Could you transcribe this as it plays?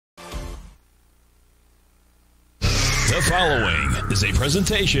The following is a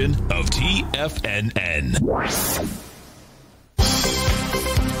presentation of TFNN.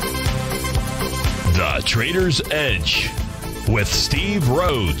 The Trader's Edge with Steve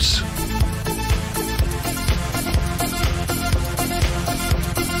Rhodes.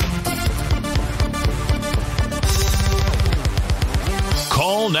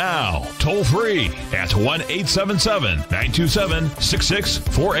 Call now, toll free at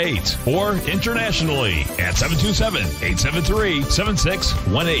 1-877-927-6648 or internationally at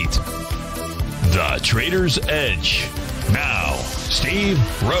 727-873-7618. The Trader's Edge. Now, Steve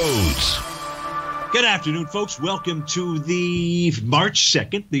Rhodes. Good afternoon, folks. Welcome to the March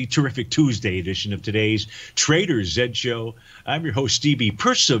 2nd, the terrific Tuesday edition of today's Trader's Edge Show. I'm your host, Stevie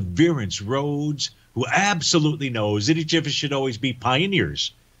Perseverance Rhodes, who absolutely knows that each of us should always be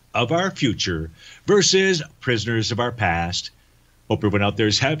pioneers of our future versus prisoners of our past. Hope everyone out there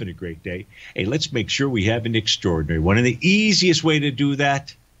is having a great day. Hey, let's make sure we have an extraordinary one. And the easiest way to do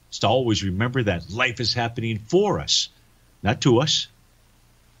that is to always remember that life is happening for us, not to us.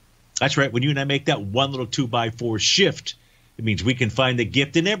 That's right. When you and I make that one little 2x4 shift, it means we can find the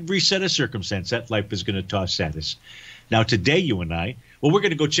gift in every set of circumstance that life is going to toss at us. Now, today, you and I, well, we're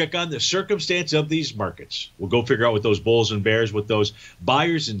going to go check on the circumstance of these markets. We'll go figure out what those bulls and bears, what those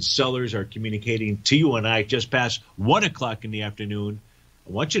buyers and sellers are communicating to you and I just past 1 o'clock in the afternoon.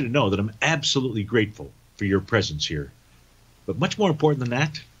 I want you to know that I'm absolutely grateful for your presence here. But much more important than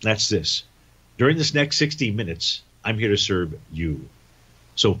that, that's this. During this next 60 minutes, I'm here to serve you.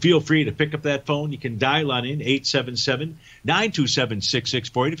 So feel free to pick up that phone. You can dial on in,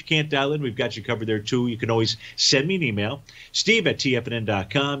 877-927-6648. If you can't dial in, we've got you covered there, too. You can always send me an email,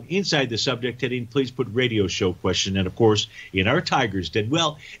 steve@tfnn.com. Inside the subject heading, please put radio show question. And, of course, in our Tigers Den,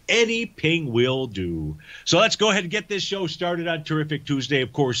 well, any ping will do. So let's go ahead and get this show started on Terrific Tuesday.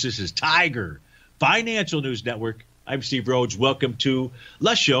 Of course, this is Tiger Financial News Network. I'm Steve Rhodes. Welcome to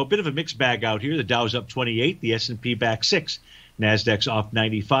the show. A bit of a mixed bag out here. The Dow's up 28, the S&P back 6. NASDAQ's off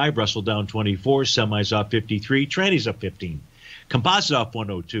 95, Russell down 24, semis off 53, trannies up 15. Composite off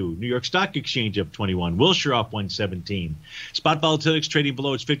 102, New York Stock Exchange up 21, Wilshire off 117. Spot volatility's trading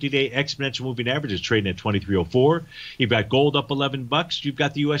below its 50-day exponential moving average is trading at 2304. You've got gold up $11. You've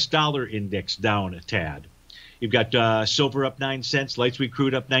got the U.S. dollar index down a tad. You've got silver up 9 cents, light sweet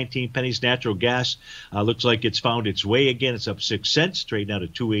crude up 19 pennies, natural gas looks like it's found its way again. It's up 6 cents, trading out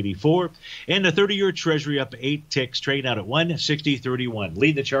at 284. And the 30-year Treasury up 8 ticks, trading out at 160.31.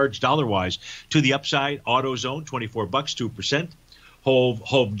 Lead the charge dollar-wise to the upside. AutoZone, $24, 2%.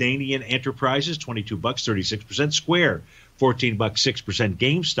 Hovnanian Enterprises, $22, 36%. Square, $14, 6%.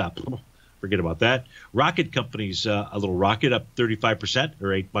 GameStop, forget about that. Rocket Companies, a little rocket, up 35%, or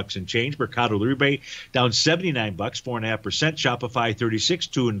 $8 and change. Mercado Libre down $79, 4.5%. Shopify 36,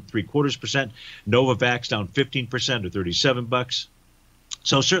 2.75%. Novavax down 15%, or $37.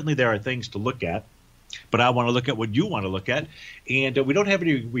 So certainly there are things to look at, but I want to look at what you want to look at. And we don't have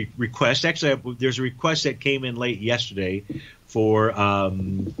any requests. Actually, there's a request that came in late yesterday for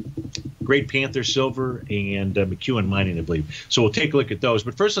Great Panther Silver and McEwen Mining, I believe. So we'll take a look at those.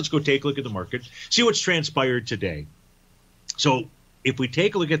 But first, let's go take a look at the market, see what's transpired today. So if we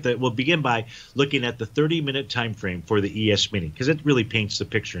take a look at we'll begin by looking at the 30-minute time frame for the ES Mini, because it really paints the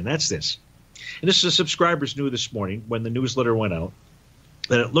picture, and that's this. And this is subscribers knew this morning when the newsletter went out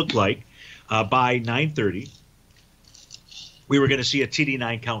that it looked like by 9:30 we were going to see a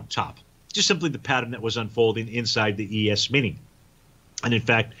TD9 count top. Just simply the pattern that was unfolding inside the ES Mini. And in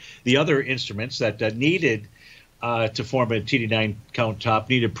fact, the other instruments that needed to form a TD9 count top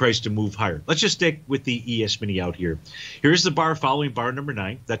needed price to move higher. Let's just stick with the ES Mini out here. Here's the bar following bar number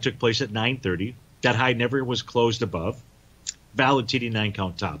 9. That took place at 9:30. That high never was closed above. Valid TD9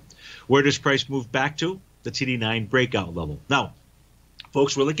 count top. Where does price move back to? The TD9 breakout level. Now,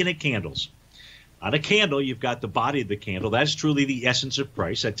 folks, we're looking at candles. On a candle, you've got the body of the candle. That's truly the essence of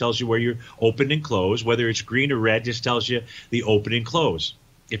price. That tells you where you're open and close. Whether it's green or red, just tells you the open and close.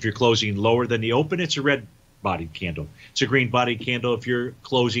 If you're closing lower than the open, it's a red-bodied candle. It's a green-bodied candle if you're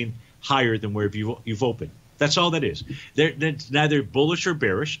closing higher than where you've opened. That's all that is. They're neither bullish or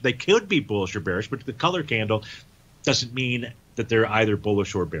bearish. They could be bullish or bearish, but the color candle doesn't mean that they're either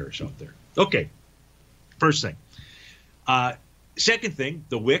bullish or bearish out there. Okay, first thing. Second thing,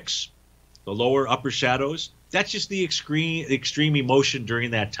 the wicks. The lower upper shadows, that's just the extreme emotion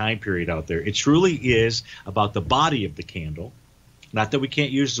during that time period out there. It truly is about the body of the candle. Not that we can't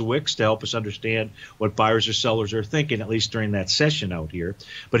use the wicks to help us understand what buyers or sellers are thinking, at least during that session out here.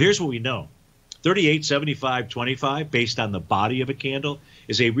 But here's what we know. 38, 75, 25, based on the body of a candle,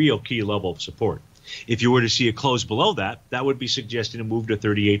 is a real key level of support. If you were to see a close below that, that would be suggesting a move to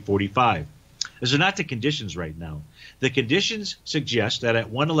 38.45. Those are not the conditions right now. The conditions suggest that at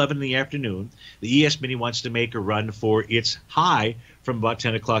 1:11 in the afternoon, the ES Mini wants to make a run for its high from about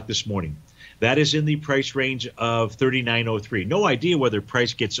 10 o'clock this morning. That is in the price range of 39.03. No idea whether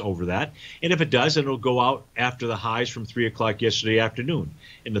price gets over that. And if it does, then it'll go out after the highs from 3 o'clock yesterday afternoon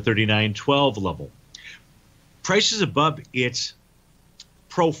in the 39.12 level. Price is above its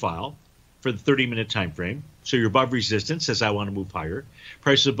profile for the 30-minute time frame. So you're above resistance, says I want to move higher.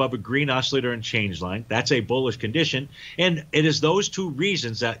 Price is above a green oscillator and change line. That's a bullish condition. And it is those two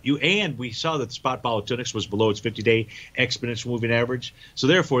reasons that we saw that the spot volatility was below its 50-day exponential moving average. So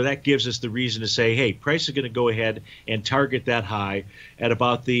therefore, that gives us the reason to say, hey, price is going to go ahead and target that high at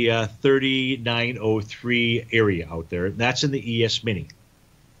about the 39.03 area out there. And that's in the ES Mini.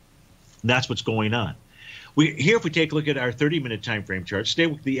 And that's what's going on. If we take a look at our 30-minute time frame chart, stay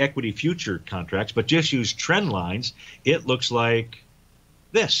with the equity future contracts, but just use trend lines, it looks like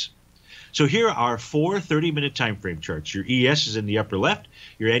this. So here are 4 30-minute time frame charts. Your ES is in the upper left,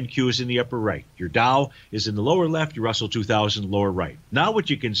 your NQ is in the upper right, your Dow is in the lower left, your Russell 2000 lower right. Now what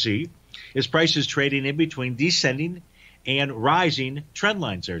you can see is prices trading in between descending and rising trend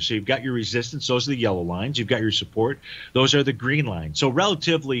lines there. So you've got your resistance, those are the yellow lines. You've got your support, those are the green lines. So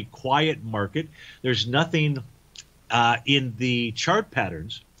relatively quiet market. There's nothing in the chart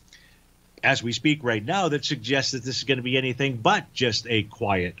patterns as we speak right now that suggests that this is going to be anything but just a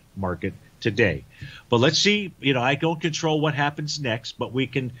quiet market today. But let's see, I don't control what happens next, but we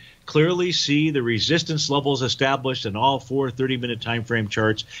can clearly see the resistance levels established in all 4 30-minute time frame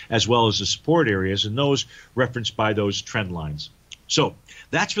charts, as well as the support areas, and those referenced by those trend lines. So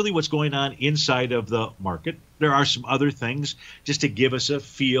that's really what's going on inside of the market. There are some other things just to give us a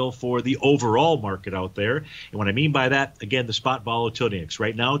feel for the overall market out there. And what I mean by that, again, the spot volatility index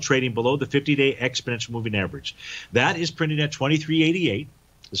right now trading below the 50-day exponential moving average. That is printed at 23.88.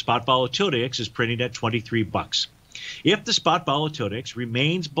 The spot volatility index is printing at $23. If the spot volatility index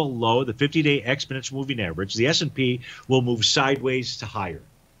remains below the 50-day exponential moving average, the S&P will move sideways to higher.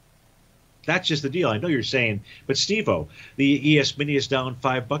 That's just the deal. I know you're saying, but Steve-O, the ES Mini is down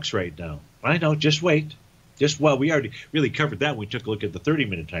 $5 right now. I know, just wait. We already really covered that when we took a look at the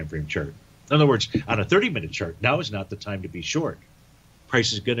 30-minute time frame chart. In other words, on a 30-minute chart, now is not the time to be short.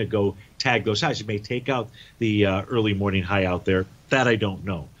 Price is going to go tag those highs. It may take out the early morning high out there. That I don't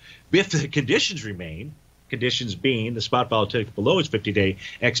know. If the conditions remain, conditions being the spot volatility below its 50-day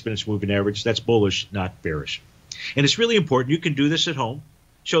exponential moving average, that's bullish, not bearish. And it's really important. You can do this at home.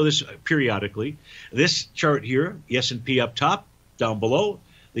 Show this periodically. This chart here, the S&P up top, down below,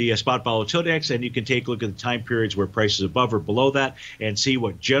 the spot volatility index, and you can take a look at the time periods where price is above or below that and see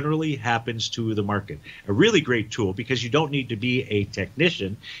what generally happens to the market. A really great tool because you don't need to be a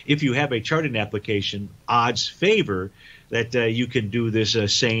technician. If you have a charting application, odds favor that you can do this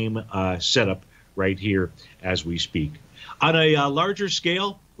same setup right here as we speak. On a larger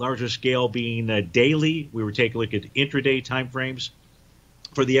scale being daily, we were taking a look at intraday time frames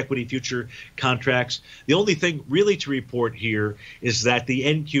for the equity future contracts. The only thing really to report here is that the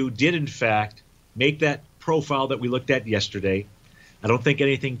NQ did, in fact, make that profile that we looked at yesterday. I don't think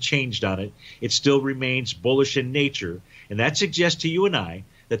anything changed on it. It still remains bullish in nature, and that suggests to you and I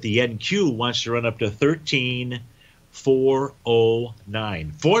that the NQ wants to run up to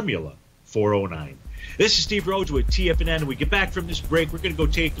 13,409. Formula 409. This is Steve Rhodes with TFNN. When we get back from this break, we're going to go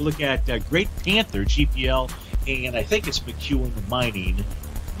take a look at Great Panther, GPL, and I think it's McEwen Mining,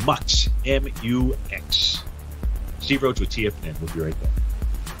 MUX, M-U-X. Steve Rhodes with TFNN. We'll be right back.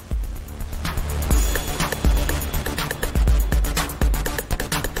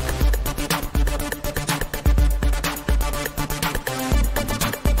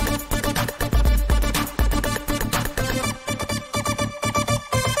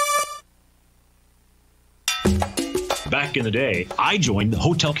 Back in the day, I joined the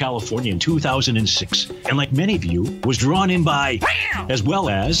Hotel California in 2006, and like many of you, was drawn in by, as well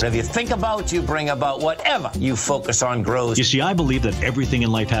as, if you think about, you bring about. Whatever you focus on grows. You see, I believe that everything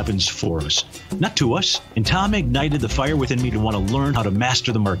in life happens for us, not to us. And Tom ignited the fire within me to want to learn how to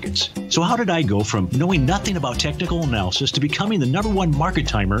master the markets. So how did I go from knowing nothing about technical analysis to becoming the #1 market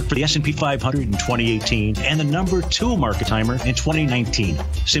timer for the S&P 500 in 2018 and the #2 market timer in 2019?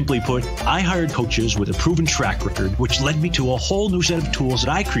 Simply put, I hired coaches with a proven track record, which led me to a whole new set of tools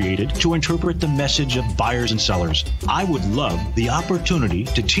that I created to interpret the message of buyers and sellers. I would love the opportunity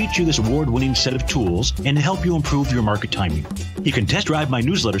to teach you this award-winning set of tools and to help you improve your market timing. You can test drive my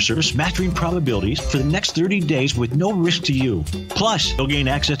newsletter service, Mastering Probabilities, for the next 30 days with no risk to you. Plus, you'll gain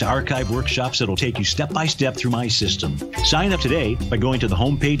access to archive workshops that will take you step-by-step through my system. Sign up today by going to the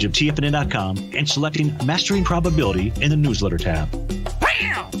homepage of TFNN.com and selecting Mastering Probability in the newsletter tab.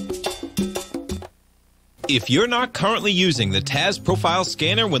 If you're not currently using the TAS Profile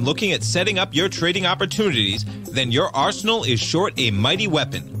Scanner when looking at setting up your trading opportunities, then your arsenal is short a mighty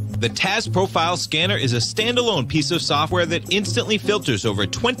weapon. The TAS Profile Scanner is a standalone piece of software that instantly filters over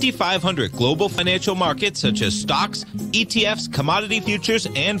 2,500 global financial markets such as stocks, ETFs, commodity futures,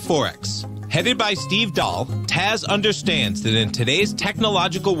 and Forex. Headed by Steve Dahl, TAS understands that in today's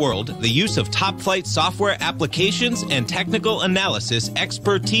technological world, the use of top-flight software applications and technical analysis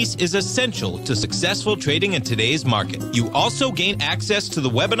expertise is essential to successful trading in today's market. You also gain access to the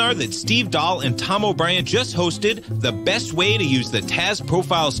webinar that Steve Dahl and Tom O'Brien just hosted, The Best Way to Use the TAS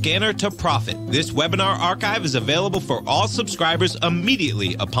Profile Scanner to Profit. This webinar archive is available for all subscribers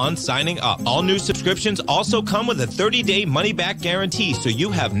immediately upon signing up. All new subscriptions also come with a 30-day money-back guarantee, so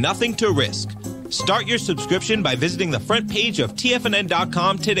you have nothing to risk. Start your subscription by visiting the front page of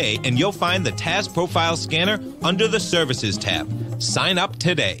TFNN.com today, and you'll find the TAS Profile Scanner under the Services tab. Sign up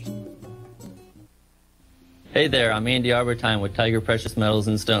today. Hey there, I'm Andy Arbertine with Tiger Precious Metals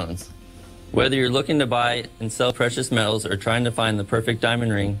and Stones. Whether you're looking to buy and sell precious metals or trying to find the perfect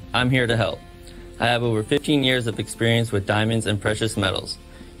diamond ring, I'm here to help. I have over 15 years of experience with diamonds and precious metals.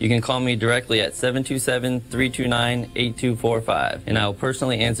 You can call me directly at 727-329-8245, and I will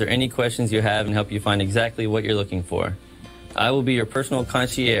personally answer any questions you have and help you find exactly what you're looking for. I will be your personal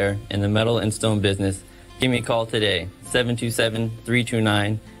concierge in the metal and stone business. Give me a call today,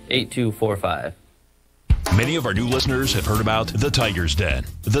 727-329-8245. Many of our new listeners have heard about The Tiger's Den.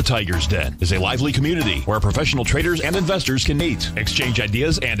 The Tiger's Den is a lively community where professional traders and investors can meet, exchange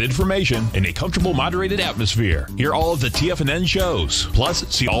ideas and information in a comfortable, moderated atmosphere. Hear all of the TFNN shows, plus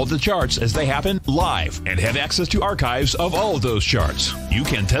see all of the charts as they happen live and have access to archives of all of those charts. You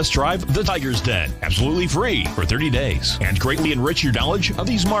can test drive The Tiger's Den absolutely free for 30 days and greatly enrich your knowledge of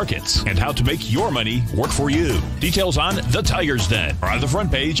these markets and how to make your money work for you. Details on The Tiger's Den are on the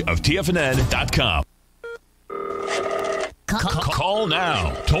front page of TFNN.com. Call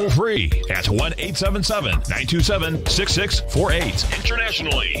now, toll free at 1-877-927-6648.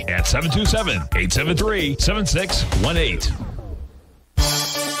 Internationally at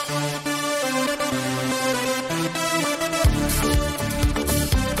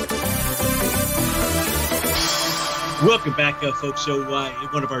Welcome back, folks. So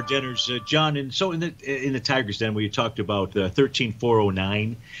one of our dinners, John, and so in the Tiger's Den, where you talked about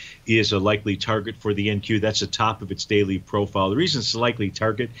 13409 is a likely target for the NQ. That's the top of its daily profile. The reason it's a likely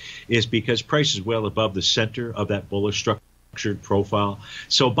target is because price is well above the center of that bullish structured profile.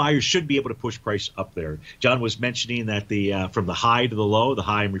 So buyers should be able to push price up there. John was mentioning that the from the high to the low, the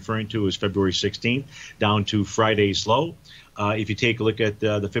high I'm referring to is February 16th down to Friday's low. If you take a look at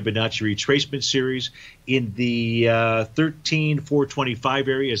the Fibonacci retracement series in the 13,425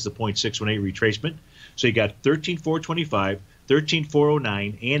 area is the 0.618 retracement. So you got 13,425,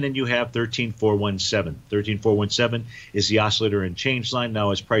 13,409, and then you have 13,417. 13,417 is the oscillator and change line.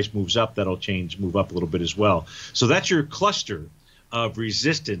 Now, as price moves up, that'll move up a little bit as well. So that's your cluster of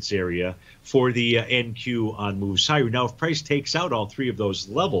resistance area for the NQ on moves higher. Now, if price takes out all three of those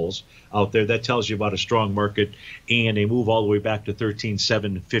levels out there, that tells you about a strong market and a move all the way back to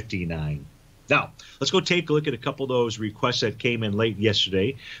 13,759. Now, let's go take a look at a couple of those requests that came in late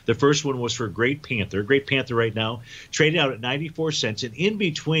yesterday. The first one was for Great Panther. Great Panther right now traded out at 94 cents and in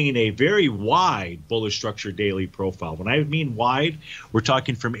between a very wide bullish structure daily profile. When I mean wide, we're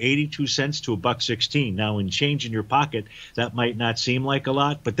talking from 82 cents to $1.16. Now, in change in your pocket, that might not seem like a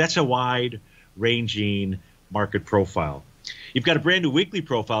lot, but that's a wide ranging market profile. You've got a brand new weekly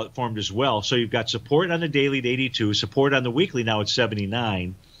profile that formed as well. So you've got support on the daily at 82, support on the weekly now at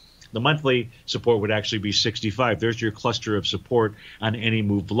 79. The monthly support would actually be 65. There's your cluster of support on any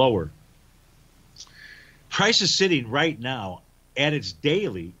move lower. Price is sitting right now at its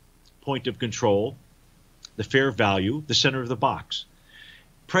daily point of control, the fair value, the center of the box.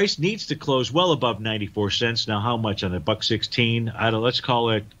 Price needs to close well above 94 cents. Now, how much on a $1.16? Let's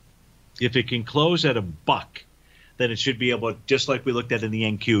call it, if it can close at $1, then it should be able, just like we looked at in the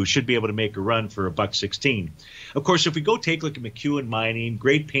NQ, should be able to make a run for $1.16. Of course, if we go take a look at McEwen Mining,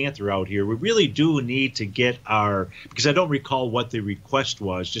 Great Panther out here, we really do need to get because I don't recall what the request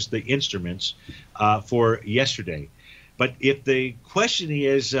was, just the instruments for yesterday. But if the question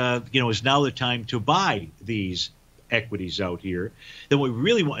is, is now the time to buy these equities out here, then we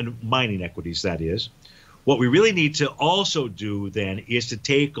really want, mining equities that is, what we really need to also do then is to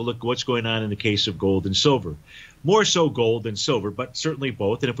take a look at what's going on in the case of gold and silver. More so gold than silver, but certainly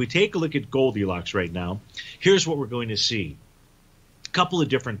both. And if we take a look at Goldilocks right now, here's what we're going to see. A couple of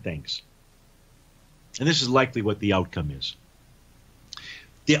different things. And this is likely what the outcome is.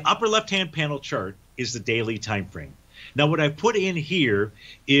 The upper left-hand panel chart is the daily time frame. Now, what I've put in here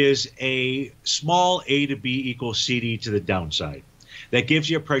is a small A to B equals CD to the downside. That gives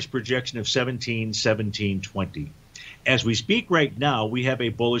you a price projection of 17.1720. As we speak right now, we have a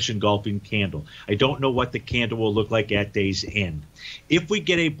bullish engulfing candle. I don't know what the candle will look like at day's end. If we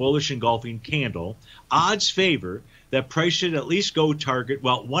get a bullish engulfing candle, odds favor that price should at least go target.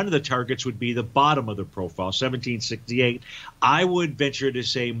 Well, one of the targets would be the bottom of the profile, 1768. I would venture to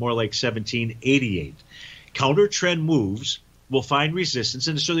say more like 1788. Counter trend moves will find resistance,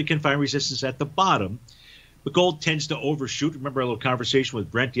 and it certainly can find resistance at the bottom. But gold tends to overshoot. Remember our little conversation with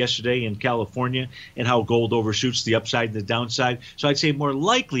Brent yesterday in California and how gold overshoots the upside and the downside. So I'd say more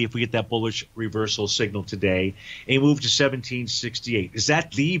likely if we get that bullish reversal signal today, a move to 1768. Is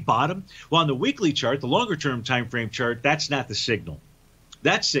that the bottom? Well, on the weekly chart, the longer-term time frame chart, that's not the signal.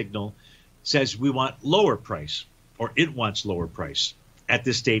 That signal says we want lower price, or it wants lower price at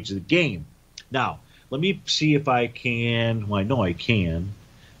this stage of the game. Now, let me see if I can. Well, I know I can.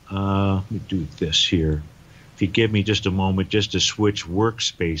 Let me do this here. If you give me just a moment just to switch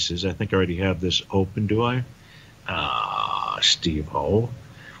workspaces. I think I already have this open, do I? Steve-O.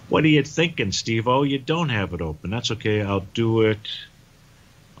 What are you thinking, Steve-O? You don't have it open. That's okay. I'll do it.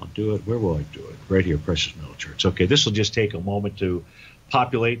 Where will I do it? Right here, Precious Metal Charts. Okay, this will just take a moment to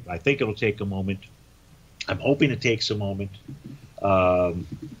populate. I think it'll take a moment. I'm hoping it takes a moment.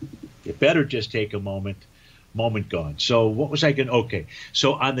 It better just take a moment. Moment gone. So what was I going to? Okay.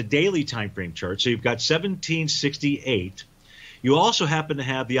 So on the daily time frame chart, so you've got 1768. You also happen to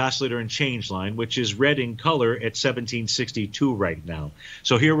have the oscillator and change line, which is red in color at 1762 right now.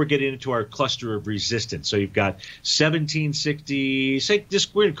 So here we're getting into our cluster of resistance. So you've got 1760, say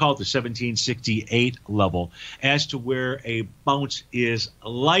this, we're going to call it the 1768 level as to where a bounce is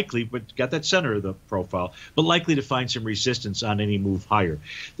likely, but got that center of the profile, but likely to find some resistance on any move higher.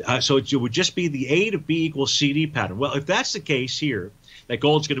 So it would just be the A to B equals CD pattern. Well, if that's the case here, that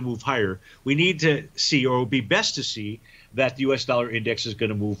gold's going to move higher, we need to see, or it would be best to see, that the U.S. dollar index is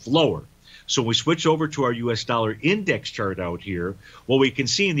going to move lower. So when we switch over to our U.S. dollar index chart out here, what we can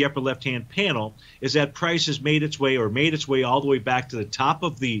see in the upper left-hand panel is that price has made its way all the way back to the top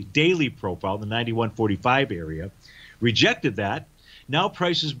of the daily profile, the 91.45 area, rejected that. Now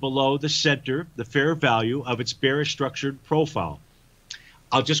price is below the center, the fair value of its bearish structured profile.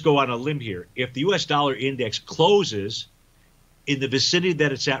 I'll just go on a limb here. If the U.S. dollar index closes in the vicinity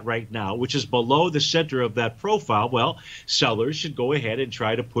that it's at right now, which is below the center of that profile, well, sellers should go ahead and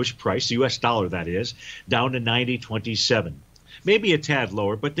try to push price, the U.S. dollar that is, down to 90.27. Maybe a tad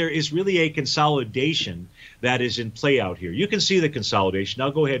lower, but there is really a consolidation that is in play out here. You can see the consolidation.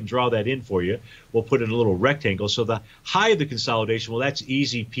 I'll go ahead and draw that in for you. We'll put in a little rectangle. So the high of the consolidation, well, that's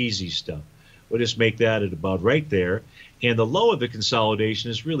easy peasy stuff. We'll just make that at about right there. And the low of the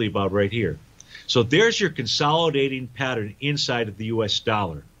consolidation is really about right here. So there's your consolidating pattern inside of the U.S.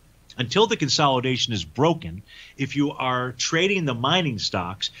 dollar. Until the consolidation is broken, if you are trading the mining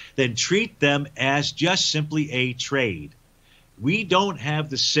stocks, then treat them as just simply a trade. We don't have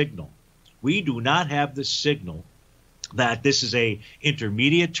the signal. We do not have the signal that this is a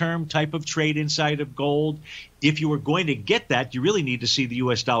intermediate term type of trade inside of gold. If you were going to get that, you really need to see the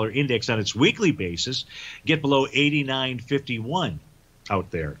U.S. dollar index on its weekly basis get below 89.51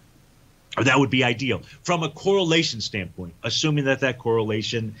 out there. Or that would be ideal from a correlation standpoint, assuming that that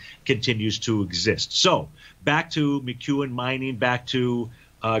correlation continues to exist. So back to McEwen Mining, back to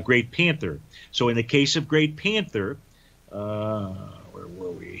Great Panther. So in the case of Great Panther, where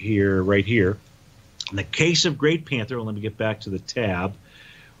were we here? Right here. In the case of Great Panther, let me get back to the tab.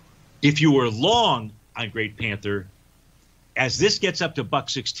 If you were long on Great Panther, as this gets up to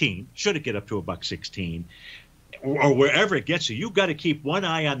 $1.16, should it get up to $1.16, or wherever it gets you, you've got to keep one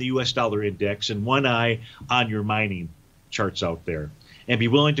eye on the U.S. dollar index and one eye on your mining charts out there and be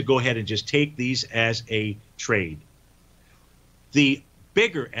willing to go ahead and just take these as a trade. The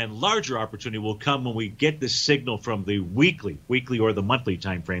bigger and larger opportunity will come when we get the signal from the weekly or the monthly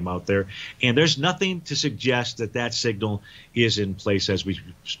time frame out there, and there's nothing to suggest that that signal is in place as we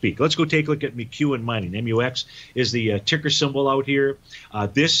speak. Let's go take a look at McEwen Mining. MUX is the ticker symbol out here.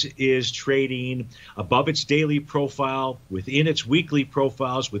 This is trading above its daily profile, within its weekly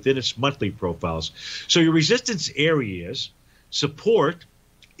profiles, within its monthly profiles. So your resistance areas, support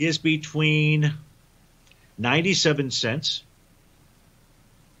is between 97 cents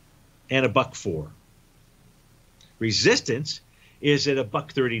and $1.04. Resistance is at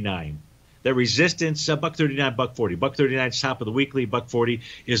 $1.39. The resistance, $1.39, $1.40. $1.39 is top of the weekly, $1.40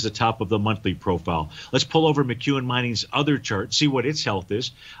 is the top of the monthly profile. Let's pull over McEwen Mining's other chart, see what its health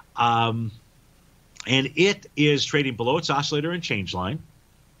is. And it is trading below its oscillator and change line.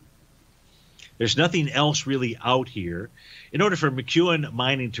 There's nothing else really out here. In order for McEwen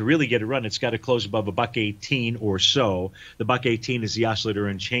Mining to really get a run, it's got to close above $1.18 or so. The $1.18 is the oscillator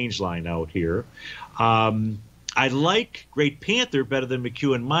and change line out here. I like Great Panther better than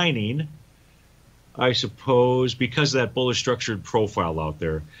McEwen Mining, I suppose, because of that bullish structured profile out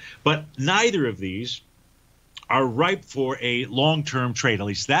there. But neither of these are ripe for a long-term trade. At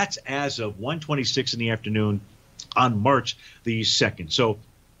least that's as of 1:26 in the afternoon on March the 2nd. So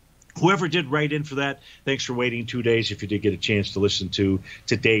whoever did write in for that, thanks for waiting 2 days if you did get a chance to listen to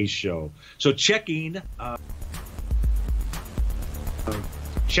today's show. So checking,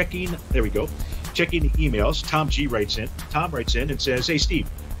 there we go. Checking the emails, Tom G writes in. Tom writes in and says, "Hey, Steve,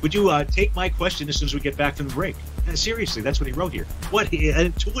 would you take my question as soon as we get back from the break?" And seriously, that's what he wrote here. What an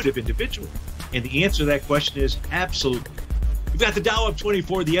intuitive individual. And the answer to that question is absolutely. We've got the Dow up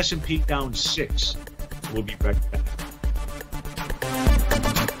 24, the S&P down 6. We'll be right back.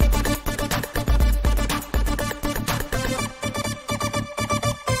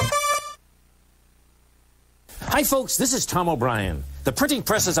 Hi, folks. This is Tom O'Brien. The printing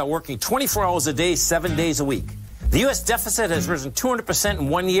presses are working 24 hours a day, 7 days a week. The U.S. deficit has risen 200% in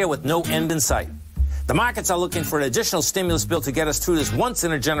 1 year with no end in sight. The markets are looking for an additional stimulus bill to get us through this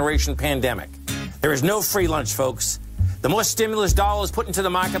once-in-a-generation pandemic. There is no free lunch, folks. The more stimulus dollars put into the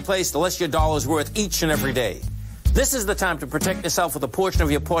marketplace, the less your dollar is worth each and every day. This is the time to protect yourself with a portion of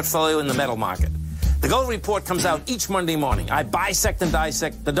your portfolio in the metal market. The Gold Report comes out each Monday morning. I bisect and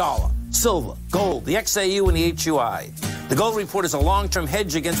dissect the dollar, silver, gold, the XAU, and the HUI. The Gold Report is a long-term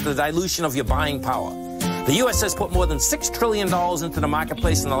hedge against the dilution of your buying power. The U.S. has put more than $6 trillion into the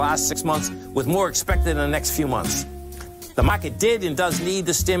marketplace in the last 6 months, with more expected in the next few months. The market did and does need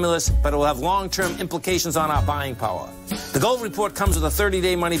the stimulus, but it will have long-term implications on our buying power. The Gold Report comes with a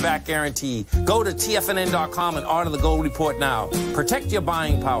 30-day money-back guarantee. Go to TFNN.com and order the Gold Report now. Protect your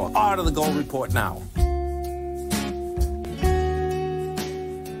buying power. Order the Gold Report now.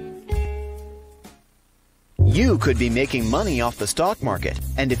 You could be making money off the stock market.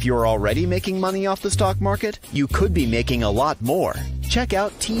 And if you're already making money off the stock market, you could be making a lot more. Check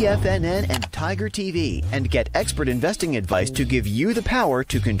out TFNN and Tiger TV and get expert investing advice to give you the power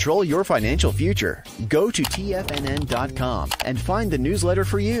to control your financial future. Go to TFNN.com and find the newsletter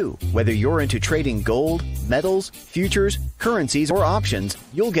for you. Whether you're into trading gold, metals, futures, currencies, or options,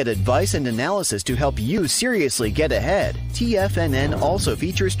 you'll get advice and analysis to help you seriously get ahead. TFNN also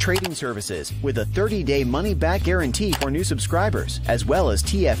features trading services with a 30-day money-back guarantee for new subscribers, as well as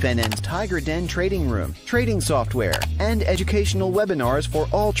TFNN's Tiger Den trading room, trading software, and educational webinars for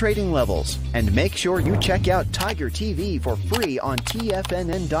all trading levels. And make sure you check out Tiger TV for free on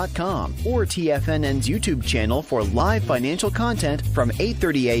TFNN.com or TFNN's YouTube channel for live financial content from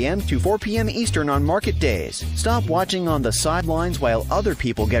 8:30 a.m. to 4 p.m. Eastern on market days. Stop watching on the sidelines while other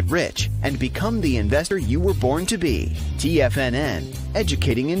people get rich and become the investor you were born to be. TFNN,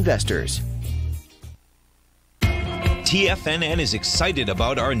 educating investors. TFNN is excited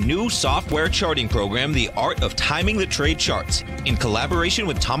about our new software charting program, The Art of Timing the Trade Charts. In collaboration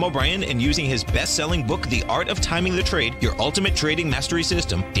with Tom O'Brien and using his best-selling book, The Art of Timing the Trade, Your Ultimate Trading Mastery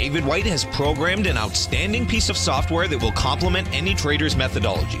System, David White has programmed an outstanding piece of software that will complement any trader's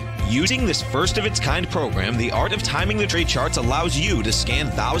methodology. Using this first-of-its-kind program, The Art of Timing the Trade Charts allows you to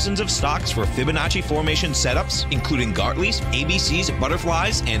scan thousands of stocks for Fibonacci formation setups, including Gartley's, ABC's,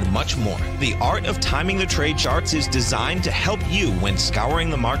 butterflies, and much more. The Art of Timing the Trade Charts is designed to help you when scouring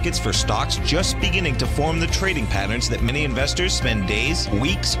the markets for stocks just beginning to form the trading patterns that many investors spend days,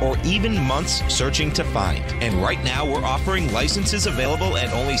 weeks, or even months searching to find. And right now, we're offering licenses available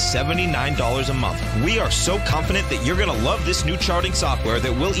at only $79 a month. We are so confident that you're going to love this new charting software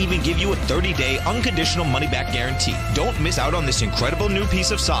that will even give you a 30-day unconditional money-back guarantee. Don't miss out on this incredible new piece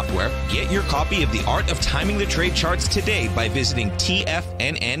of software. Get your copy of The Art of Timing the Trade Charts today by visiting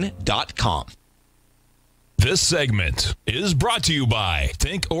TFNN.com. This segment is brought to you by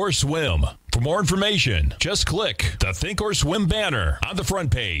Think or Swim. For more information, just click the Think or Swim banner on the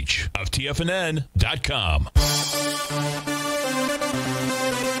front page of TFNN.com.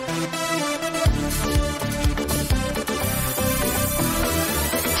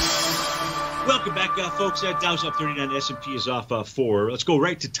 Welcome back, folks. Dow's up 39, S&P is off 4. Let's go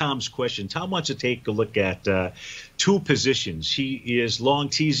right to Tom's question. Tom wants to take a look at two positions. He is long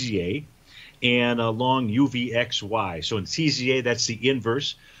TZA and long UVXY. So in TZA, that's the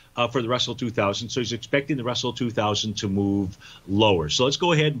inverse for the Russell 2000. So he's expecting the Russell 2000 to move lower. So let's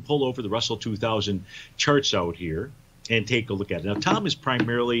go ahead and pull over the Russell 2000 charts out here. and take a look at it. Now, Tom is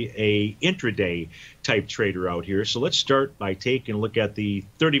primarily a intraday type trader out here. So let's start by taking a look at the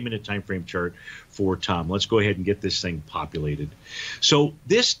 30-minute time frame chart for Tom. Let's go ahead and get this thing populated. So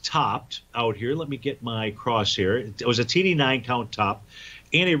this topped out here. Let me get my crosshair. It was a TD9 count top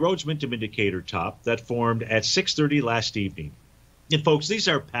and a Rhodes Momentum Indicator top that formed at 6:30 last evening. And folks, these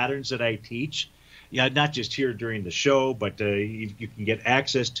are patterns that I teach. Yeah, not just here during the show, but you can get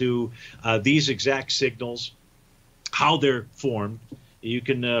access to these exact signals, how they're formed. You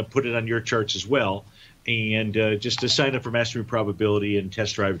can put it on your charts as well. And just to sign up for Mastering Probability and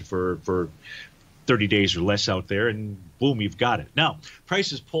test drive it for 30 days or less out there, and boom, you've got it. Now,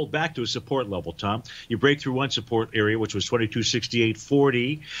 prices pulled back to a support level, Tom. You break through one support area, which was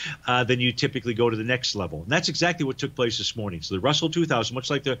 2268.40. Then you typically go to the next level. And that's exactly what took place this morning. So the Russell 2000, much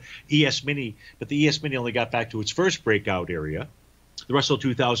like the ES Mini, but the ES Mini only got back to its first breakout area. The Russell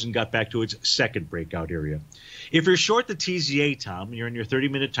 2000 got back to its second breakout area. If you're short the TZA, Tom, and you're in your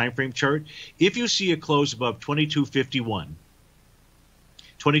 30-minute time frame chart, if you see a close above 2251,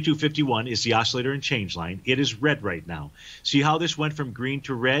 2251 is the oscillator and change line. It is red right now. See how this went from green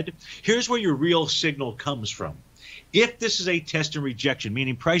to red? Here's where your real signal comes from. If this is a test and rejection,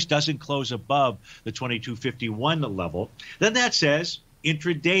 meaning price doesn't close above the 2251 level, then that says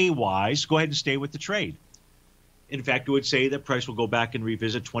intraday-wise, go ahead and stay with the trade. In fact, it would say that price will go back and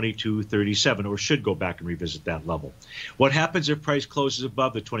revisit 2237, or should go back and revisit that level. What happens if price closes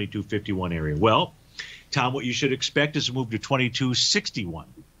above the 2251 area? Well, Tom, what you should expect is a move to 2261.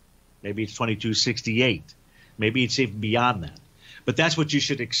 Maybe it's 2268. Maybe it's even beyond that. But that's what you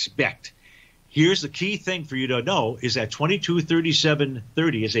should expect. Here's the key thing for you to know is that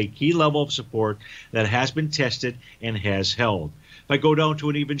 2237.30 is a key level of support that has been tested and has held. If I go down to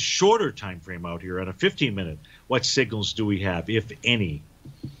an even shorter time frame out here on a 15-minute, what signals do we have, if any?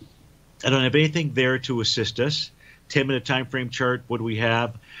 I don't have anything there to assist us. 10-minute time frame chart, what do we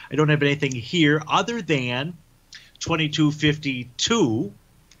have? I don't have anything here other than 2252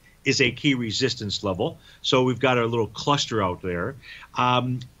 is a key resistance level. So we've got our little cluster out there.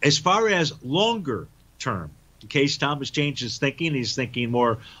 As far as longer term, in case Tom has changed his thinking, he's thinking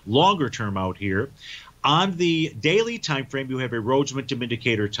more longer term out here. On the daily time frame, you have a Rhodes Momentum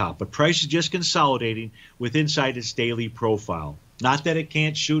Indicator top, but price is just consolidating with inside its daily profile. Not that it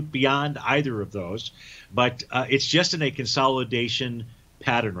can't shoot beyond either of those, but it's just in a consolidation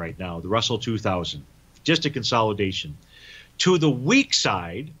pattern right now, the Russell 2000, just a consolidation. To the weak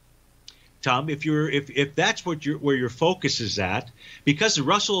side, Tom, if that's what where your focus is at, because the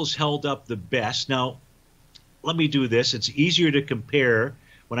Russell has held up the best. Now, let me do this. It's easier to compare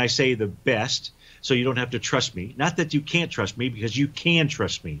when I say the best, so you don't have to trust me. Not that you can't trust me, because you can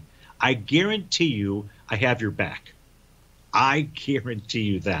trust me. I guarantee you I have your back. I guarantee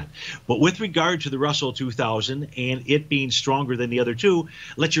you that. But with regard to the Russell 2000 and it being stronger than the other two,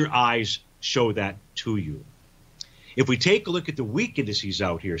 let your eyes show that to you. If we take a look at the weak indices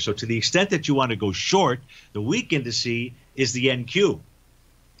out here, so to the extent that you want to go short, the weak indice is the NQ.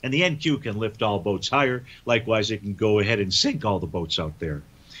 And the NQ can lift all boats higher. Likewise, it can go ahead and sink all the boats out there.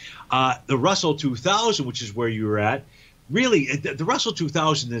 The Russell 2000, which is where you're at, really, the Russell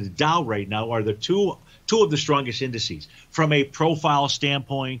 2000 and the Dow right now are the two of the strongest indices from a profile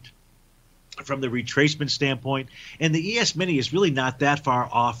standpoint, from the retracement standpoint. And the ES Mini is really not that far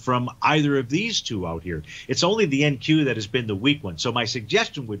off from either of these two out here. It's only the NQ that has been the weak one. So my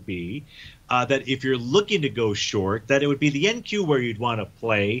suggestion would be that if you're looking to go short, that it would be the NQ where you'd want to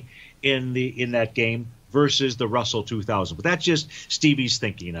play in that game versus the Russell 2000. But that's just Stevie's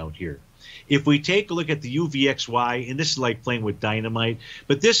thinking out here. If we take a look at the UVXY, and this is like playing with dynamite,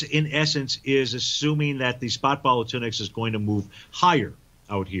 but this in essence is assuming that the spot volatility is going to move higher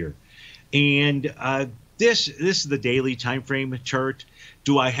out here. And this is the daily time frame chart.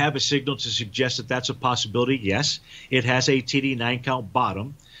 Do I have a signal to suggest that that's a possibility? Yes. It has a TD9 count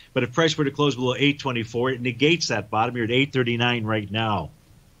bottom, but if price were to close below 824, it negates that bottom. You're at 839 right now.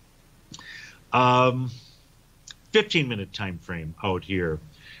 15-minute time frame out here.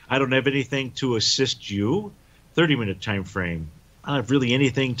 I don't have anything to assist you. 30-minute time frame. I don't have really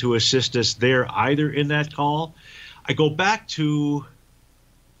anything to assist us there either in that call. I go back to,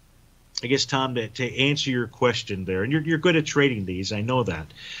 I guess, Tom, to answer your question there. And you're good at trading these. I know that.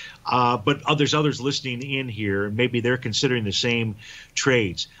 But there's others listening in here. Maybe they're considering the same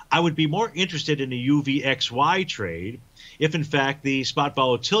trades. I would be more interested in a UVXY trade if, in fact, the spot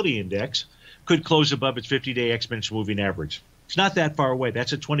volatility index could close above its 50-day exponential moving average. It's not that far away.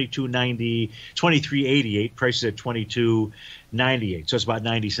 That's at 22.90, 23.88. Price is at 22.98. So it's about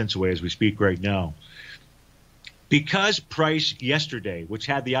 90 cents away as we speak right now. Because price yesterday, which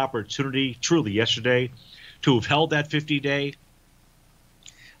had the opportunity truly yesterday to have held that 50-day,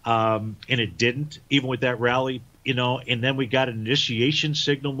 and it didn't, even with that rally. And then we got an initiation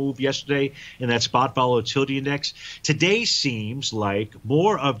signal move yesterday in that spot volatility index. Today seems like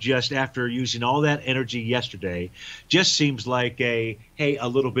more of just after using all that energy yesterday, just seems like a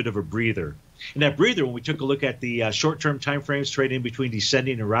little bit of a breather. And that breather, when we took a look at the short-term time frames trading between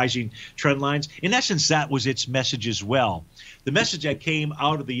descending and rising trend lines, in essence, that was its message as well. The message that came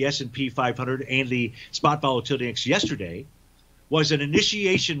out of the S&P 500 and the spot volatility index yesterday was an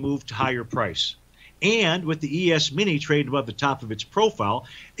initiation move to higher price. And with the ES Mini trading above the top of its profile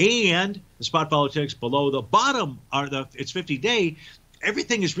and the spot volatility below the bottom its 50-day,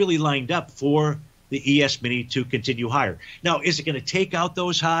 everything is really lined up for the ES Mini to continue higher. Now, is it going to take out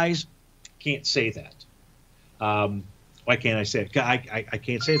those highs? Can't say that. Why can't I say it? I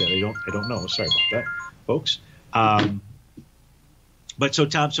can't say that. I don't know. Sorry about that, folks. But so,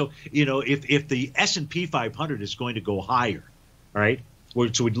 Tom, if the S&P 500 is going to go higher, all right,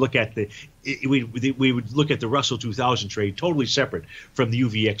 so we'd look at we would look at the Russell 2000 trade totally separate from the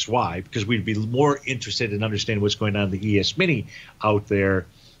UVXY, because we'd be more interested in understanding what's going on in the ES Mini out there.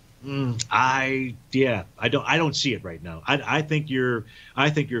 I don't see it right now. I think you're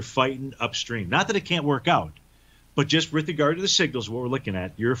fighting upstream. Not that it can't work out, but just with regard to the signals, what we're looking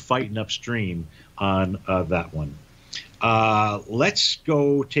at, you're fighting upstream on that one. Let's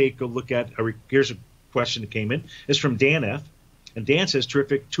go take a look at. Here's a question that came in. It's from Dan F. And Dan says,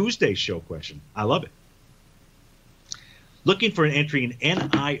 terrific Tuesday show question. I love it. Looking for an entry in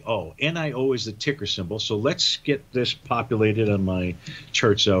NIO. NIO is the ticker symbol. So let's get this populated on my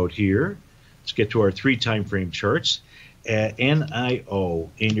charts out here. Let's get to our 3 time frame charts. NIO.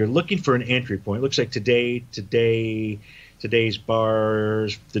 And you're looking for an entry point. Looks like today's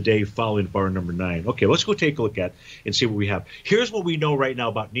bars, the day following bar number 9. Okay, let's go take a look at and see what we have. Here's what we know right now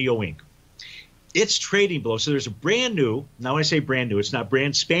about NIO Inc. It's trading below. So there's a brand new, now when I say brand new, it's not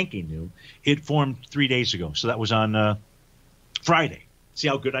brand spanking new. It formed 3 days ago. So that was on Friday. See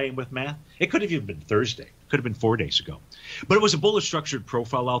how good I am with math? It could have even been Thursday. It could have been 4 days ago. But it was a bullish structured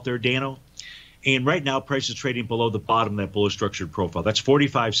profile out there, Dano. And right now, price is trading below the bottom of that bullish structured profile. That's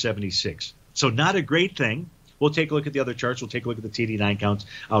 45.76. So not a great thing. We'll take a look at the other charts. We'll take a look at the TD9 counts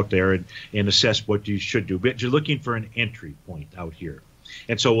out there and assess what you should do. But you're looking for an entry point out here.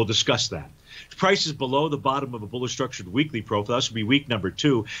 And so we'll discuss that. Price is below the bottom of a bullish structured weekly profile. This would be week number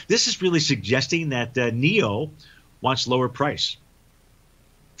 2. This is really suggesting that NIO wants lower price.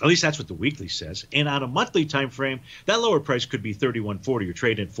 At least that's what the weekly says. And on a monthly time frame, that lower price could be 31.40. You're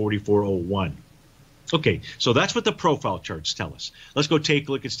trading at 44.01. Okay, so that's what the profile charts tell us. Let's go take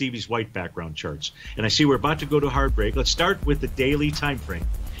a look at Stevie's white background charts. And I see we're about to go to a hard break. Let's start with the daily time frame.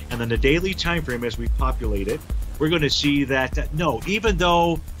 And then the daily time frame, as we populate it, we're going to see that, no, even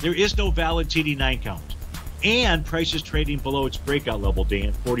though there is no valid TD9 count and price is trading below its breakout level,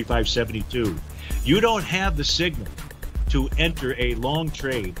 Dan, 45.72, you don't have the signal to enter a long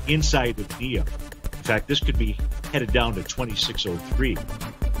trade inside of NIO. In fact, this could be headed down to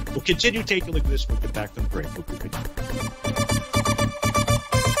 26.03. We'll continue taking a look at this when we get back from the break. We'll be right back.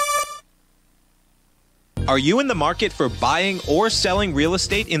 Are you in the market for buying or selling real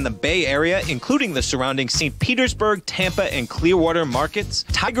estate in the Bay Area, including the surrounding St. Petersburg, Tampa, and Clearwater markets?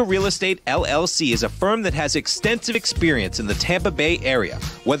 Tiger Real Estate LLC is a firm that has extensive experience in the Tampa Bay area.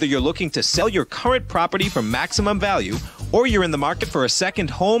 Whether you're looking to sell your current property for maximum value, or you're in the market for a second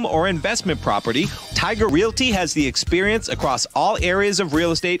home or investment property, Tiger Realty has the experience across all areas of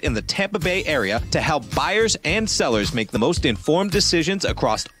real estate in the Tampa Bay area to help buyers and sellers make the most informed decisions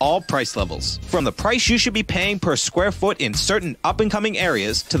across all price levels. From the price you should be paying per square foot in certain up-and-coming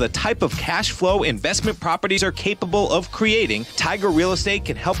areas to the type of cash flow investment properties are capable of creating, Tiger Real Estate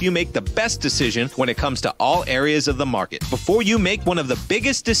can help you make the best decision when it comes to all areas of the market. Before you make one of the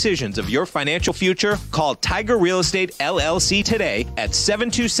biggest decisions of your financial future, call Tiger Real Estate LLC today at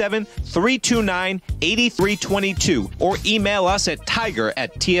 727-329-8322 or email us at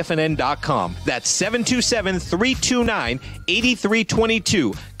tiger@tfnn.com. That's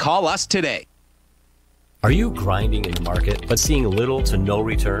 727-329-8322. Call us today. Are you grinding in the market but seeing little to no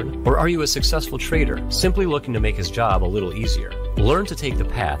return? Or are you a successful trader simply looking to make his job a little easier? Learn to take the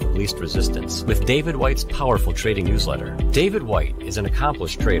path of least resistance with David White's powerful trading newsletter. David White is an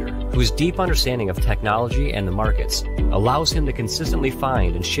accomplished trader whose deep understanding of technology and the markets allows him to consistently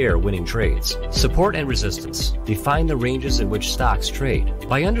find and share winning trades. Support and resistance define the ranges in which stocks trade.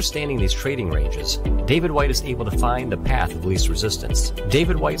 By understanding these trading ranges, David White is able to find the path of least resistance.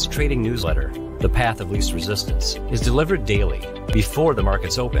 David White's trading newsletter, The Path of Least Resistance, is delivered daily before the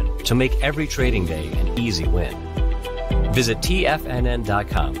markets open to make every trading day an easy win. Visit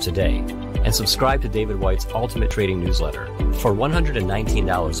TFNN.com today and subscribe to David White's Ultimate Trading Newsletter for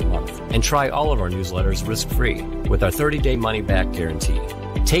 $119 a month and try all of our newsletters risk-free with our 30-day money-back guarantee.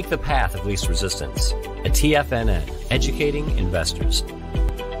 Take the path of least resistance at TFNN, educating investors.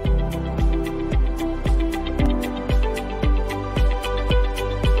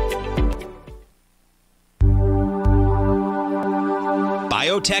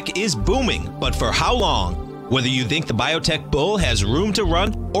 Biotech is booming, but for how long? Whether you think the biotech bull has room to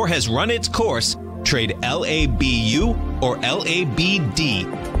run or has run its course, trade LABU or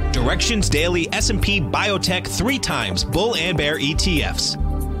LABD. Directions Daily S&P Biotech 3 times bull and bear ETFs.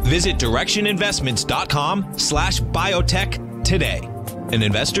 Visit directioninvestments.com/biotech today. An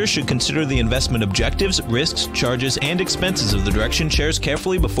investor should consider the investment objectives, risks, charges, and expenses of the Direction shares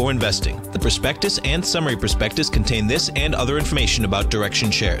carefully before investing. The prospectus and summary prospectus contain this and other information about Direction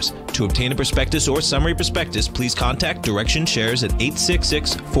shares. To obtain a prospectus or summary prospectus, please contact Direction shares at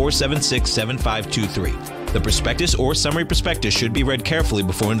 866-476-7523. The prospectus or summary prospectus should be read carefully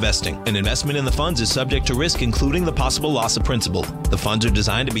before investing. An investment in the funds is subject to risk, including the possible loss of principal. The funds are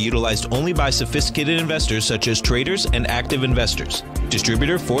designed to be utilized only by sophisticated investors such as traders and active investors.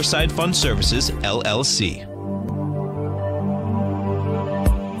 Distributor Foreside Fund Services, LLC.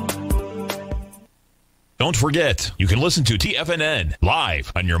 Don't forget, you can listen to TFNN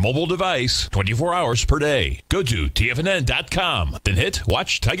live on your mobile device 24 hours per day. Go to TFNN.com, then hit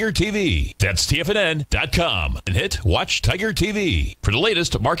Watch Tiger TV. That's TFNN.com, and hit Watch Tiger TV for the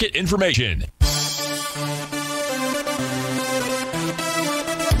latest market information.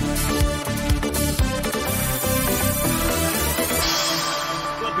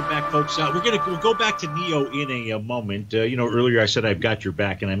 Folks, we'll go back to NEO in a moment. Earlier I said I've got your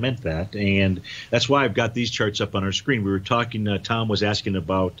back, and I meant that, and that's why I've got these charts up on our screen. We were talking, Tom was asking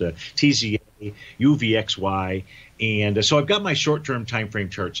about TZA, UVXY, and so I've got my short-term time frame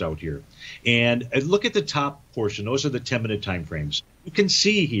charts out here. And look at the top portion. Those are the 10-minute time frames. You can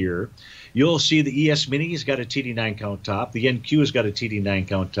see here, you'll see the ES Mini has got a TD9 count top. The NQ has got a TD9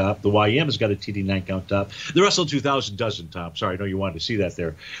 count top. The YM has got a TD9 count top. The Russell 2000 doesn't, Tom. Sorry, I know you wanted to see that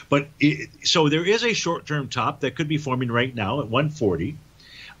there. But so there is a short-term top that could be forming right now at 140.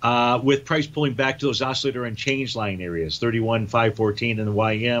 With price pulling back to those oscillator and change line areas, 31,514 in the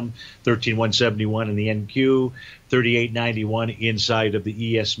YM, 13,171 in the NQ, 3891 inside of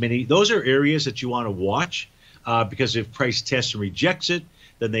the ES Mini. Those are areas that you want to watch because if price tests and rejects it,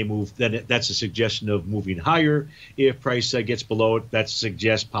 then they move. Then that's a suggestion of moving higher. If price gets below it, that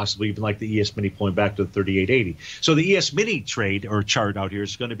suggests possibly even like the ES Mini pulling back to the 3880. So the ES Mini trade or chart out here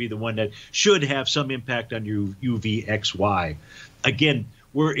is going to be the one that should have some impact on your UVXY. Again,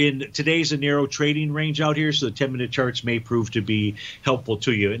 we're in today's a narrow trading range out here, so the 10-minute charts may prove to be helpful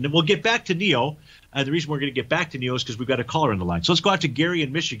to you. And then we'll get back to NEO. The reason we're going to get back to NEO is because we've got a caller on the line. So let's go out to Gary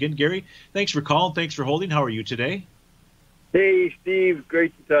in Michigan. Gary, thanks for calling. Thanks for holding. How are you today? Hey, Steve.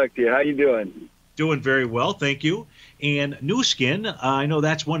 Great to talk to you. How you doing? Doing very well, thank you. And Nu Skin, I know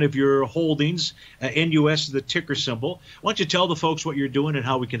that's one of your holdings. NUS is the ticker symbol. Why don't you tell the folks what you're doing and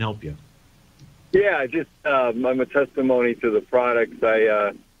how we can help you? Yeah, I'm a testimony to the products.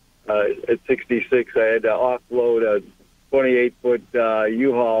 At 66, I had to offload a 28-foot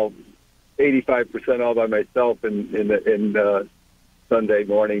U-Haul, 85% all by myself in Sunday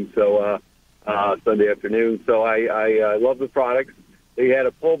morning, Sunday afternoon. So I love the products. They had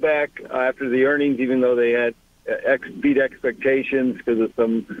a pullback after the earnings, even though they had beat expectations because of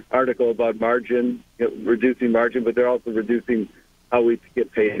some article about margin, reducing margin, but they're also reducing how we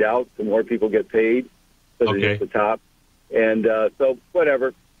get paid out, so more people get paid. So okay. They hit the top. And so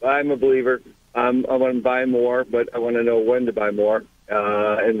whatever. I'm a believer. I want to buy more, but I want to know when to buy more.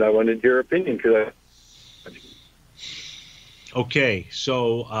 And I wanted your opinion. Okay,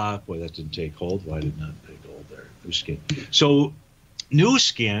 so, boy, that didn't take hold. Why did not take hold there? Nu Skin. So, Nu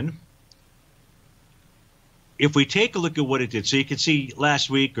Skin, if we take a look at what it did, so you can see last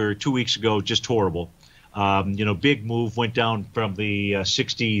week or 2 weeks ago, just horrible. Big move, went down from the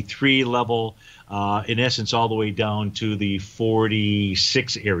 63 level, in essence, all the way down to the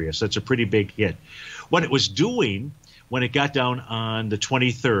 46 area. So that's a pretty big hit. What it was doing when it got down on the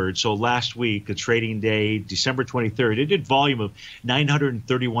 23rd, so last week, the trading day, December 23rd, it did volume of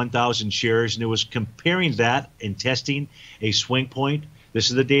 931,000 shares, and it was comparing that and testing a swing point. This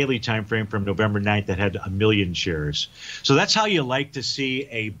is the daily time frame from November 9th that had 1 million shares. So that's how you like to see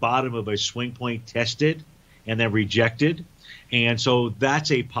a bottom of a swing point tested and then rejected. And so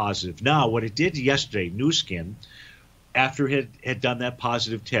that's a positive. Now, what it did yesterday, Nu Skin, after it had done that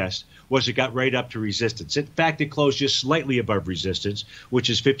positive test was it got right up to resistance. In fact, it closed just slightly above resistance, which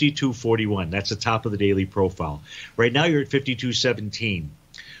is 52.41. That's the top of the daily profile. Right now you're at 52.17.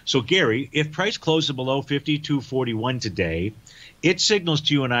 So, Gary, if price closes below 52.41 today, it signals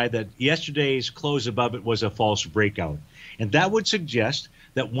to you and I that yesterday's close above it was a false breakout. And that would suggest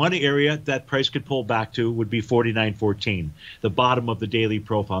that one area that price could pull back to would be 49.14, the bottom of the daily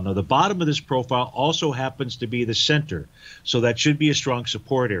profile. Now, the bottom of this profile also happens to be the center, so that should be a strong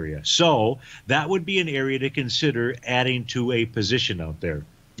support area. So that would be an area to consider adding to a position out there.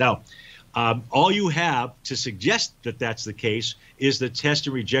 Now, all you have to suggest that that's the case is the test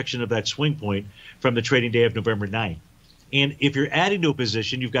and rejection of that swing point from the trading day of November 9th. And if you're adding to a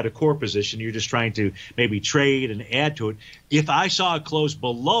position, you've got a core position, you're just trying to maybe trade and add to it. If I saw it close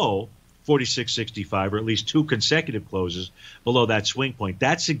below 46.65, or at least two consecutive closes below that swing point,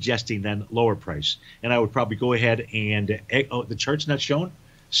 that's suggesting then lower price. And I would probably go ahead and oh, the chart's not shown?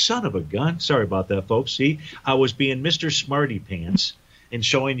 Son of a gun. Sorry about that, folks. See, I was being Mr. Smarty Pants and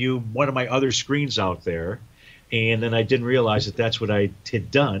showing you one of my other screens out there, and then I didn't realize that that's what I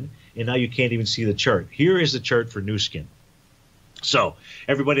had done, and now you can't even see the chart. Here is the chart for New Skin. So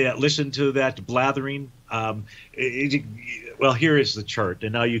everybody that listened to that blathering, well, here is the chart,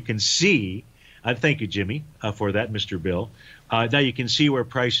 and now you can see. Thank you, Jimmy, for that, Mr. Bill. Now you can see where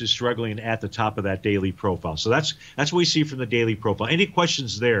price is struggling at the top of that daily profile. So that's what we see from the daily profile. Any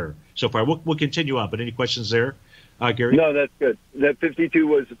questions there so far? We'll continue on, but any questions there, Gary? No, that's good. That 52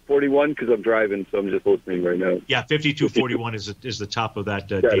 was 41 because I'm driving, so I'm just listening right now. Yeah, 52.41 is the top of that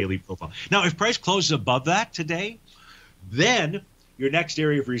daily profile. Now, if price closes above that today, then your next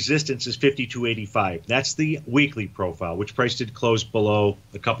area of resistance is 52.85. That's the weekly profile, which price did close below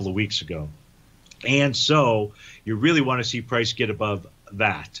a couple of weeks ago. And so you really want to see price get above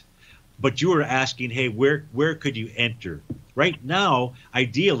that. But you were asking, hey, where could you enter? Right now,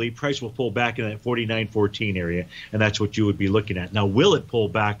 ideally, price will pull back in that 49.14 area, and that's what you would be looking at. Now, will it pull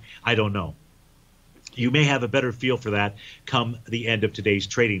back? I don't know. You may have a better feel for that come the end of today's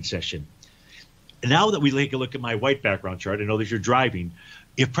trading session. Now that we take a look at my white background chart, I know that you're driving.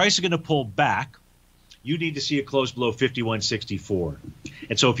 If price is going to pull back, you need to see it close below 51.64.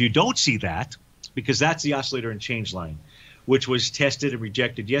 And so if you don't see that, because that's the oscillator and change line, which was tested and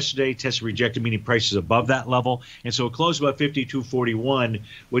rejected yesterday, tested and rejected, meaning price is above that level. And so it closed above 52.41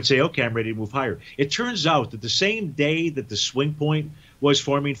 would say, okay, I'm ready to move higher. It turns out that the same day that the swing point was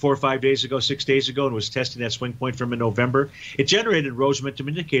forming 4 or 5 days ago, 6 days ago, and was testing that swing point from in November, it generated Rhodes momentum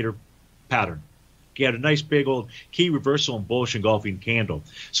indicator pattern. You had a nice big old key reversal and bullish engulfing candle.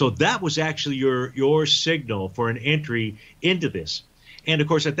 So that was actually your signal for an entry into this. And, of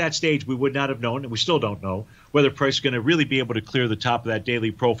course, at that stage, we would not have known, and we still don't know, whether price is going to really be able to clear the top of that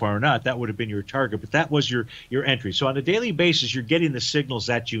daily profile or not. That would have been your target, but that was your entry. So on a daily basis, you're getting the signals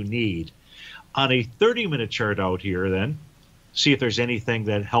that you need. On a 30-minute chart out here, then, see if there's anything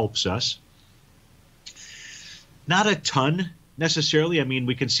that helps us. Not a ton necessarily. I mean,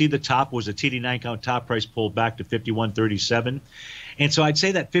 we can see the top was a TD9 count top price pulled back to 51.37. And so I'd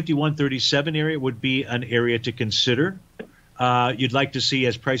say that 51.37 area would be an area to consider. You'd like to see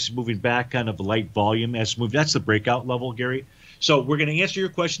as price is moving back, kind of light volume as moved. That's the breakout level, Gary. So we're going to answer your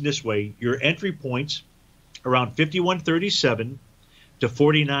question this way. Your entry points around 51.37 to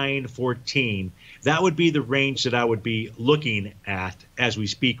 49.14. That would be the range that I would be looking at as we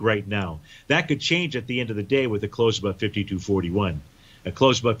speak right now. That could change at the end of the day with a close above 52.41. A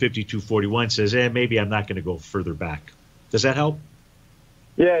close above 52.41 says, maybe I'm not going to go further back. Does that help?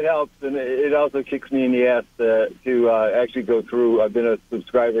 Yeah, it helps, and it also kicks me in the ass to actually go through. I've been a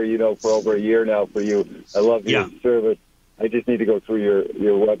subscriber, for over a year now for you. I love your service. I just need to go through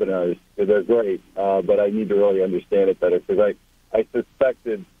your webinars because they're great, but I need to really understand it better because I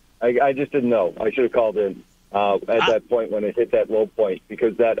suspected. I just didn't know. I should have called in at that point when it hit that low point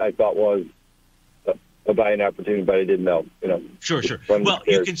because that I thought was a buying opportunity, but I didn't know. Sure. Well,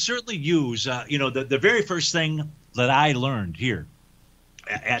 you can certainly use, the very first thing that I learned here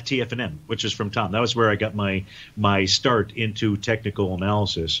at TFNN, which is from Tom. That was where I got my start into technical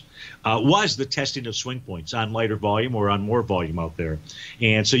analysis, was the testing of swing points on lighter volume or on more volume out there.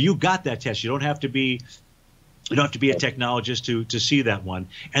 And so you got that test. You don't have to be a technologist to see that one.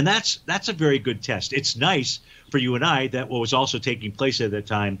 And that's a very good test. It's nice for you and I that what was also taking place at that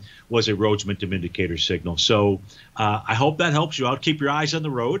time was a Rhodes momentum indicator signal. So I hope that helps you out. Keep your eyes on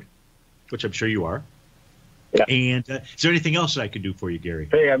the road, which I'm sure you are. Yeah. And is there anything else that I can do for you, Gary?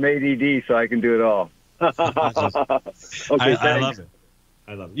 Hey, I'm ADD, so I can do it all. Okay, I love it.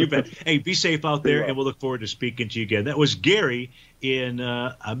 I love it. You bet. Hey, be safe out there, and we'll look forward to speaking to you again. That was Gary in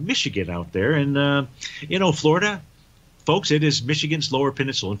Michigan out there. And, Florida, Folks, it is Michigan's Lower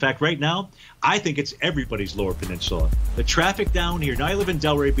Peninsula. In fact, right now, I think it's everybody's Lower Peninsula. The traffic down here. Now, I live in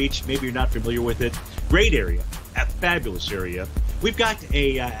Delray Beach. Maybe you're not familiar with it. Great area. A fabulous area. We've got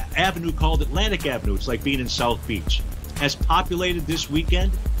a avenue called Atlantic Avenue. It's like being in South Beach. As populated this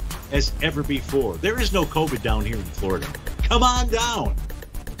weekend as ever before. There is no COVID down here in Florida. Come on down.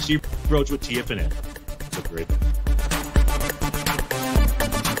 Steve Rhodes with TFNN. It's a great day.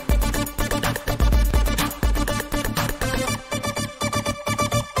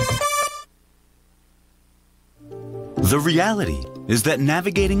 The reality is that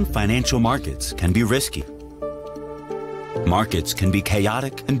navigating financial markets can be risky. Markets can be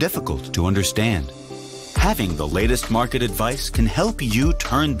chaotic and difficult to understand. Having the latest market advice can help you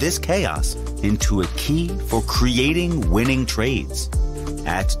turn this chaos into a key for creating winning trades.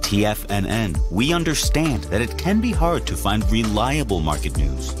 At TFNN, we understand that it can be hard to find reliable market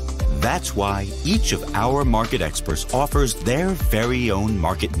news. That's why each of our market experts offers their very own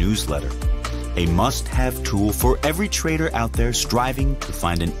market newsletter. A must-have tool for every trader out there striving to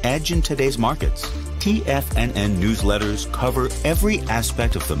find an edge in today's markets. TFNN newsletters cover every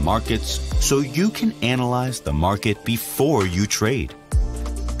aspect of the markets so you can analyze the market before you trade.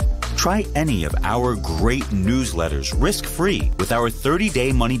 Try any of our great newsletters risk-free with our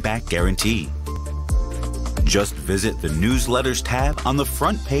 30-day money-back guarantee. Just visit the Newsletters tab on the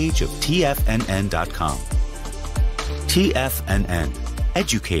front page of TFNN.com. TFNN.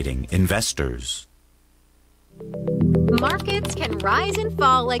 Educating investors. Markets can rise and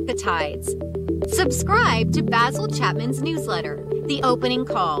fall like the tides. Subscribe to Basil Chapman's newsletter, The Opening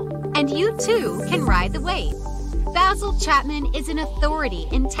Call, and you too can ride the wave. Basil Chapman is an authority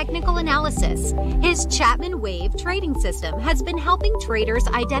in technical analysis. His Chapman Wave trading system has been helping traders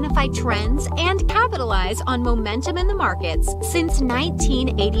identify trends and capitalize on momentum in the markets since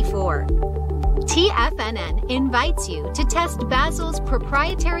 1984. TFNN invites you to test Basil's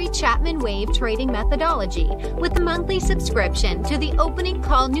proprietary Chapman Wave trading methodology with a monthly subscription to the Opening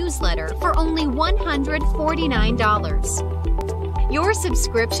Call newsletter for only $149. Your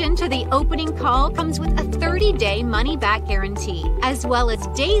subscription to the Opening Call comes with a 30-day money-back guarantee, as well as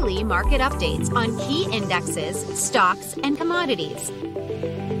daily market updates on key indexes, stocks, and commodities.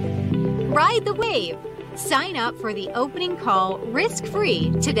 Ride the wave. Sign up for the Opening Call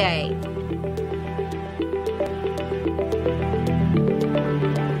risk-free today.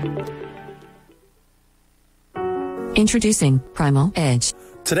 Introducing Primal Edge.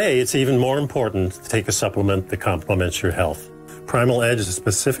 Today, it's even more important to take a supplement that complements your health. Primal Edge is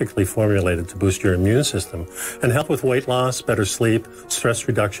specifically formulated to boost your immune system and help with weight loss, better sleep, stress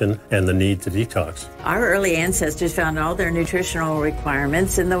reduction, and the need to detox. Our early ancestors found all their nutritional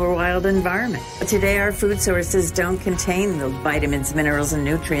requirements in the wild environment. But today, our food sources don't contain the vitamins, minerals, and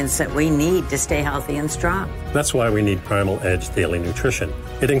nutrients that we need to stay healthy and strong. That's why we need Primal Edge Daily Nutrition.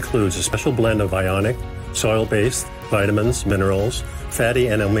 It includes a special blend of ionic, soil-based vitamins, minerals, fatty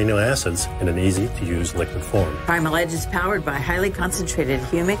and amino acids in an easy-to-use liquid form. Primal Edge is powered by highly concentrated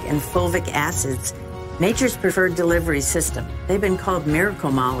humic and fulvic acids, nature's preferred delivery system. They've been called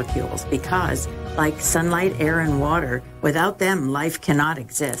miracle molecules because, like sunlight, air, and water, without them, life cannot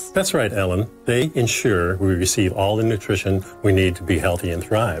exist. That's right, Ellen. They ensure we receive all the nutrition we need to be healthy and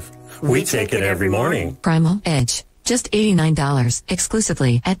thrive. We take it every morning. Primal Edge. Just $89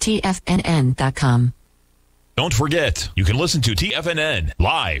 exclusively at TFNN.com. Don't forget, you can listen to TFNN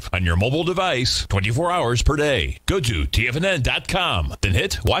live on your mobile device 24 hours per day. Go to TFNN.com, then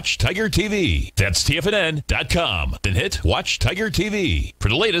hit Watch Tiger TV. That's TFNN.com, then hit Watch Tiger TV for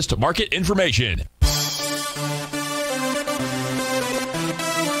the latest market information.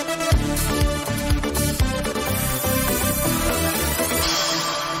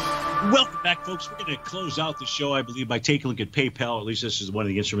 Welcome back, folks. We're going to close out the show, I believe, by taking a look at PayPal. At least this is one of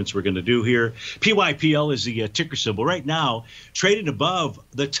the instruments we're going to do here. PYPL is the ticker symbol. Right now, trading above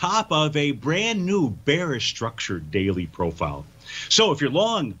the top of a brand new bearish structured daily profile. So if you're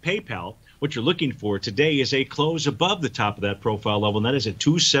long PayPal, what you're looking for today is a close above the top of that profile level, and that is at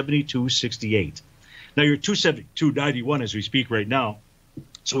 272.68. Now, you're 272.91 as we speak right now,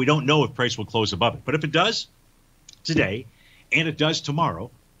 so we don't know if price will close above it. But if it does today, and it does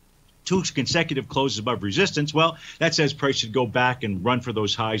tomorrow, 2 consecutive closes above resistance, well, that says price should go back and run for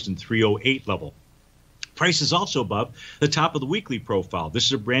those highs in 308 level. Price is also above the top of the weekly profile. This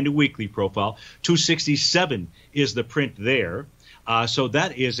is a brand new weekly profile. 267 is the print there. So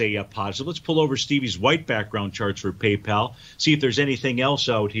that is a positive. Let's pull over Stevie's white background charts for PayPal, see if there's anything else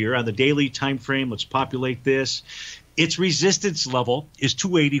out here. On the daily time frame, let's populate this. Its resistance level is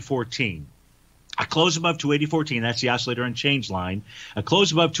 280.14. A close above 280.14, that's the oscillator unchanged line. A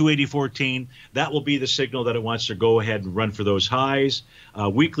close above 280.14, that will be the signal that it wants to go ahead and run for those highs.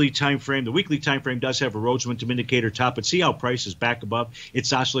 Weekly time frame, the weekly time frame does have a Rhodes momentum indicator top, but see how price is back above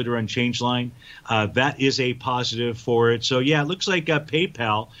its oscillator unchanged line? That is a positive for it. So, yeah, it looks like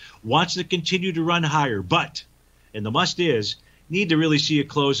PayPal wants to continue to run higher, but, and the must is, need to really see a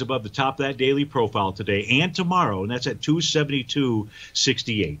close above the top of that daily profile today and tomorrow, and that's at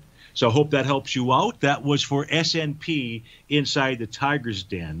 272.68. So I hope that helps you out. That was for S&P inside the Tiger's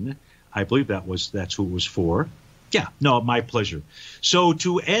Den. I believe that's who it was for. Yeah, no, my pleasure. So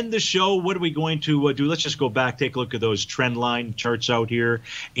to end the show, what are we going to do? Let's just go back, take a look at those trend line charts out here.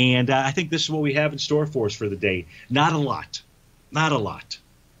 And I think this is what we have in store for us for the day. Not a lot. Not a lot.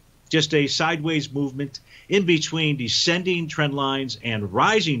 Just a sideways movement in between descending trend lines and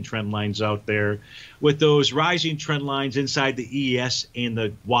rising trend lines out there, with those rising trend lines inside the ES and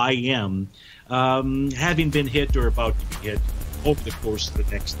the YM having been hit or about to be hit over the course of the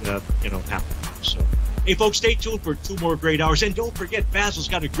next half an hour. So, hey, folks, stay tuned for 2 more great hours. And don't forget, Basil's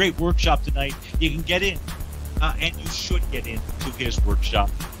got a great workshop tonight. You can get in, and you should get in to his workshop.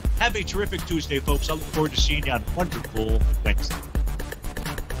 Have a terrific Tuesday, folks. I look forward to seeing you on a wonderful Wednesday.